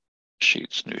to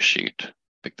Sheets, New Sheet,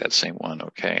 pick that same one,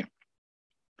 okay,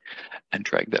 and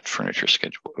drag that furniture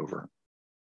schedule over.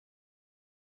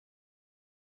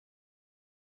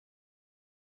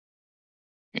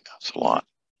 Yeah, it's a lot.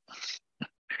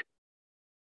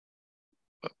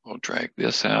 But we'll drag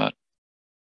this out.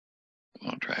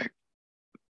 We'll drag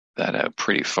that out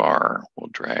pretty far. We'll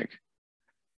drag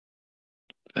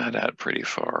that out pretty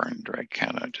far and drag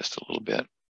count out just a little bit.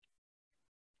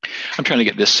 I'm trying to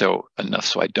get this enough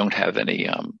so I don't have any,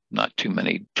 not too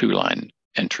many two-line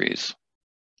entries.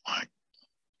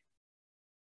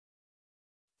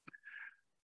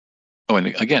 Oh, and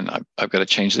again, I've got to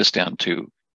change this down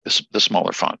to the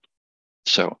smaller font.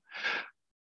 So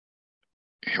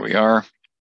here we are.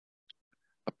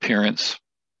 Appearance,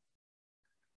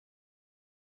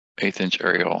 1/8 inch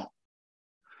Arial,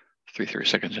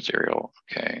 3/32 inch Arial.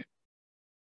 Okay,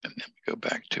 and then we go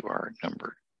back to our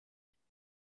numbered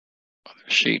other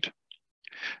sheet.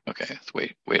 Okay, it's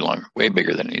way longer, way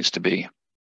bigger than it needs to be.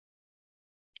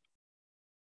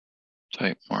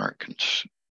 Type mark, and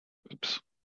oops,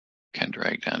 can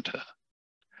drag down to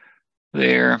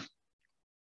there.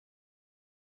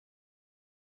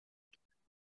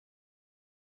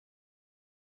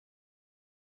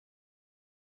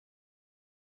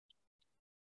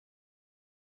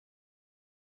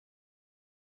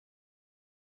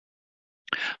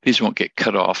 These won't get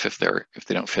cut off if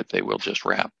they don't fit, they will just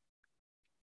wrap.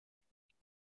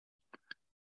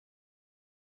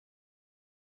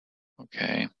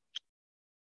 Okay.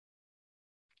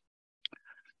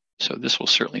 So this will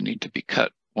certainly need to be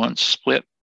cut once, split.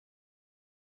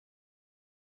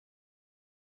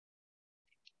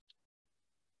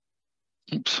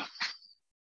 Oops.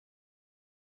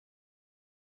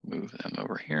 Move them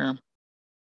over here.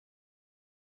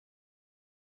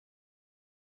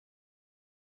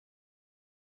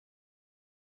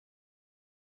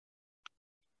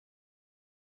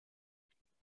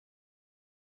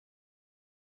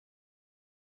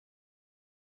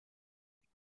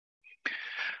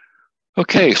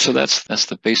 Okay, so that's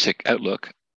the basic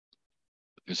outlook.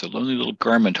 There's a lonely little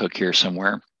garment hook here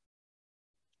somewhere.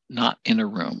 Not in a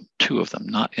room, 2 of them,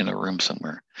 not in a room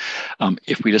somewhere.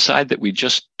 If we decide that we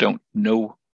just don't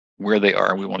know where they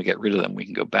are and we want to get rid of them, we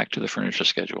can go back to the furniture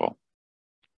schedule.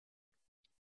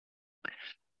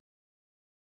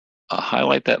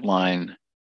 Highlight that line,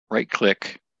 right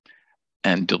click,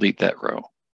 and delete that row.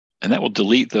 And that will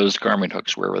delete those garment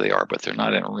hooks wherever they are, but they're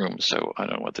not in a room, so I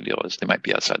don't know what the deal is. They might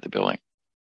be outside the building.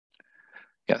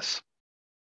 Yes.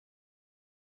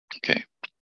 Okay.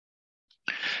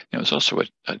 Now, there's also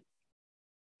a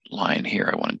line here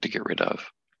I wanted to get rid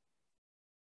of.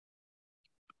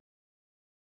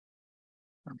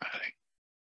 Formatting.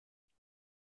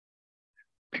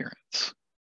 Appearance.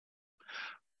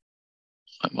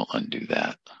 And we'll undo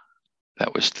that.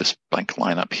 That was this blank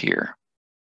line up here.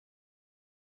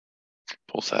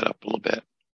 Pulls that up a little bit.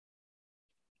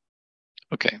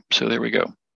 Okay, so there we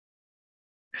go.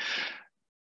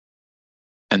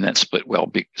 And that split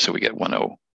well, so we get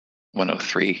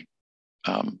 103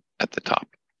 at the top.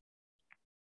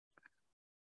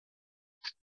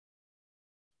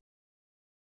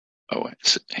 Oh,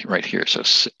 it's right here. So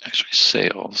actually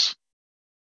sales.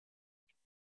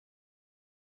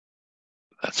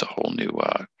 That's a whole new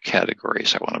category.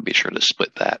 So I want to be sure to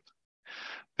split that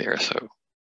there. So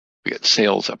we get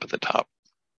sales up at the top.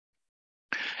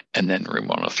 And then room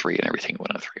 103 and everything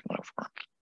 103, 104.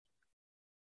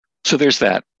 So there's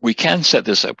that. We can set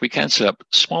this up. We can set up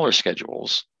smaller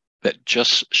schedules that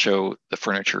just show the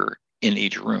furniture in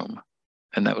each room.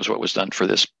 And that was what was done for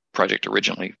this project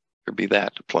originally. There'd be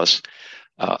that plus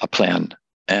a plan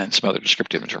and some other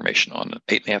descriptive information on an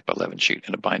 8.5 by 11 sheet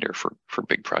in a binder for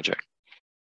big project.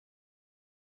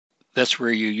 That's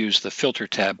where you use the filter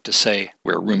tab to say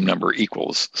where room number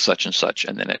equals such and such,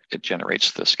 and then it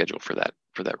generates the schedule for that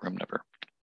room number.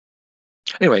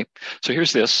 Anyway, so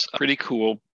here's this pretty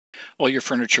cool. All your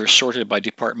furniture sorted by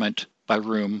department, by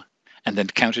room, and then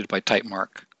counted by type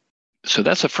mark. So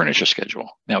that's a furniture schedule.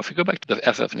 Now, if we go back to the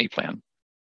FF&E plan,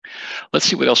 let's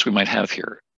see what else we might have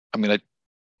here.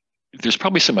 There's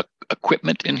probably some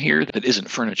equipment in here that isn't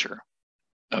furniture.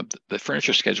 The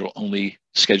furniture schedule only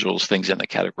schedules things in the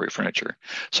category furniture.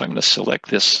 So I'm going to select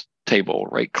this table,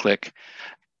 right click,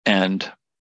 and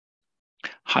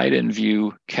hide in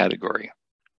view category.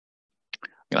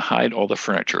 I'm going to hide all the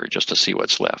furniture just to see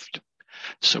what's left.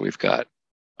 So we've got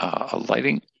a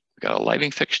lighting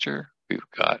fixture. We've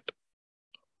got,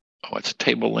 it's a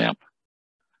table lamp.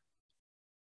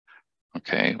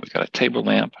 Okay, we've got a table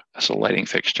lamp as a lighting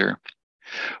fixture.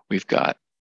 We've got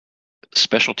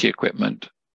specialty equipment,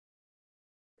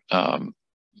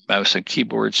 mouse and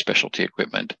keyboard, specialty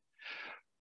equipment,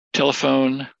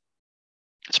 telephone,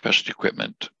 specialty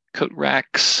equipment, coat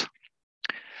racks.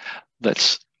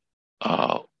 Let's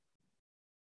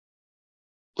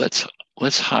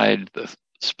hide the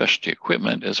specialty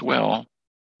equipment as well.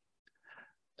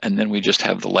 And then we just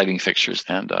have the lighting fixtures,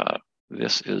 and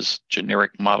this is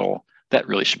generic model. That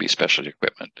really should be specialty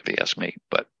equipment, if you ask me,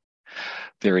 but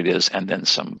there it is, and then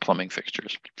some plumbing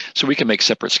fixtures. So we can make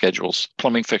separate schedules,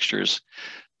 plumbing fixtures,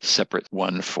 separate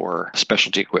one for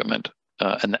specialty equipment,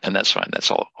 and that's fine. That's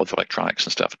all the electronics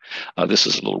and stuff. This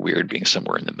is a little weird being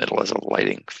somewhere in the middle as a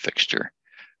lighting fixture,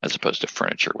 as opposed to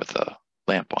furniture with a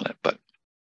lamp on it, but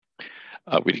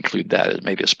we'd include that as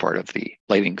maybe as part of the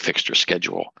lighting fixture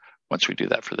schedule once we do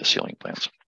that for the ceiling plans.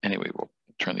 Anyway, we'll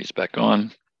turn these back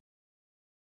on.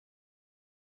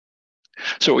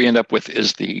 So what we end up with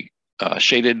is the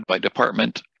shaded by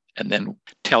department, and then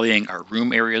tallying our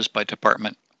room areas by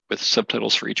department with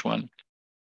subtotals for each one.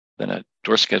 Then a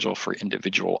door schedule for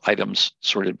individual items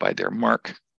sorted by their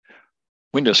mark.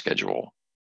 Window schedule,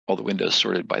 all the windows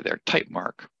sorted by their type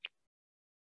mark.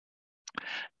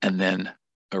 And then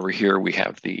over here we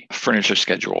have the furniture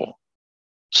schedule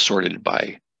sorted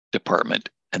by department,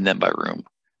 and then by room,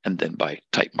 and then by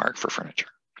type mark for furniture.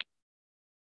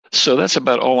 So that's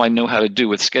about all I know how to do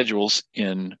with schedules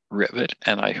in Revit,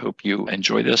 and I hope you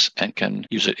enjoy this and can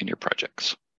use it in your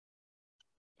projects.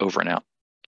 Over and out.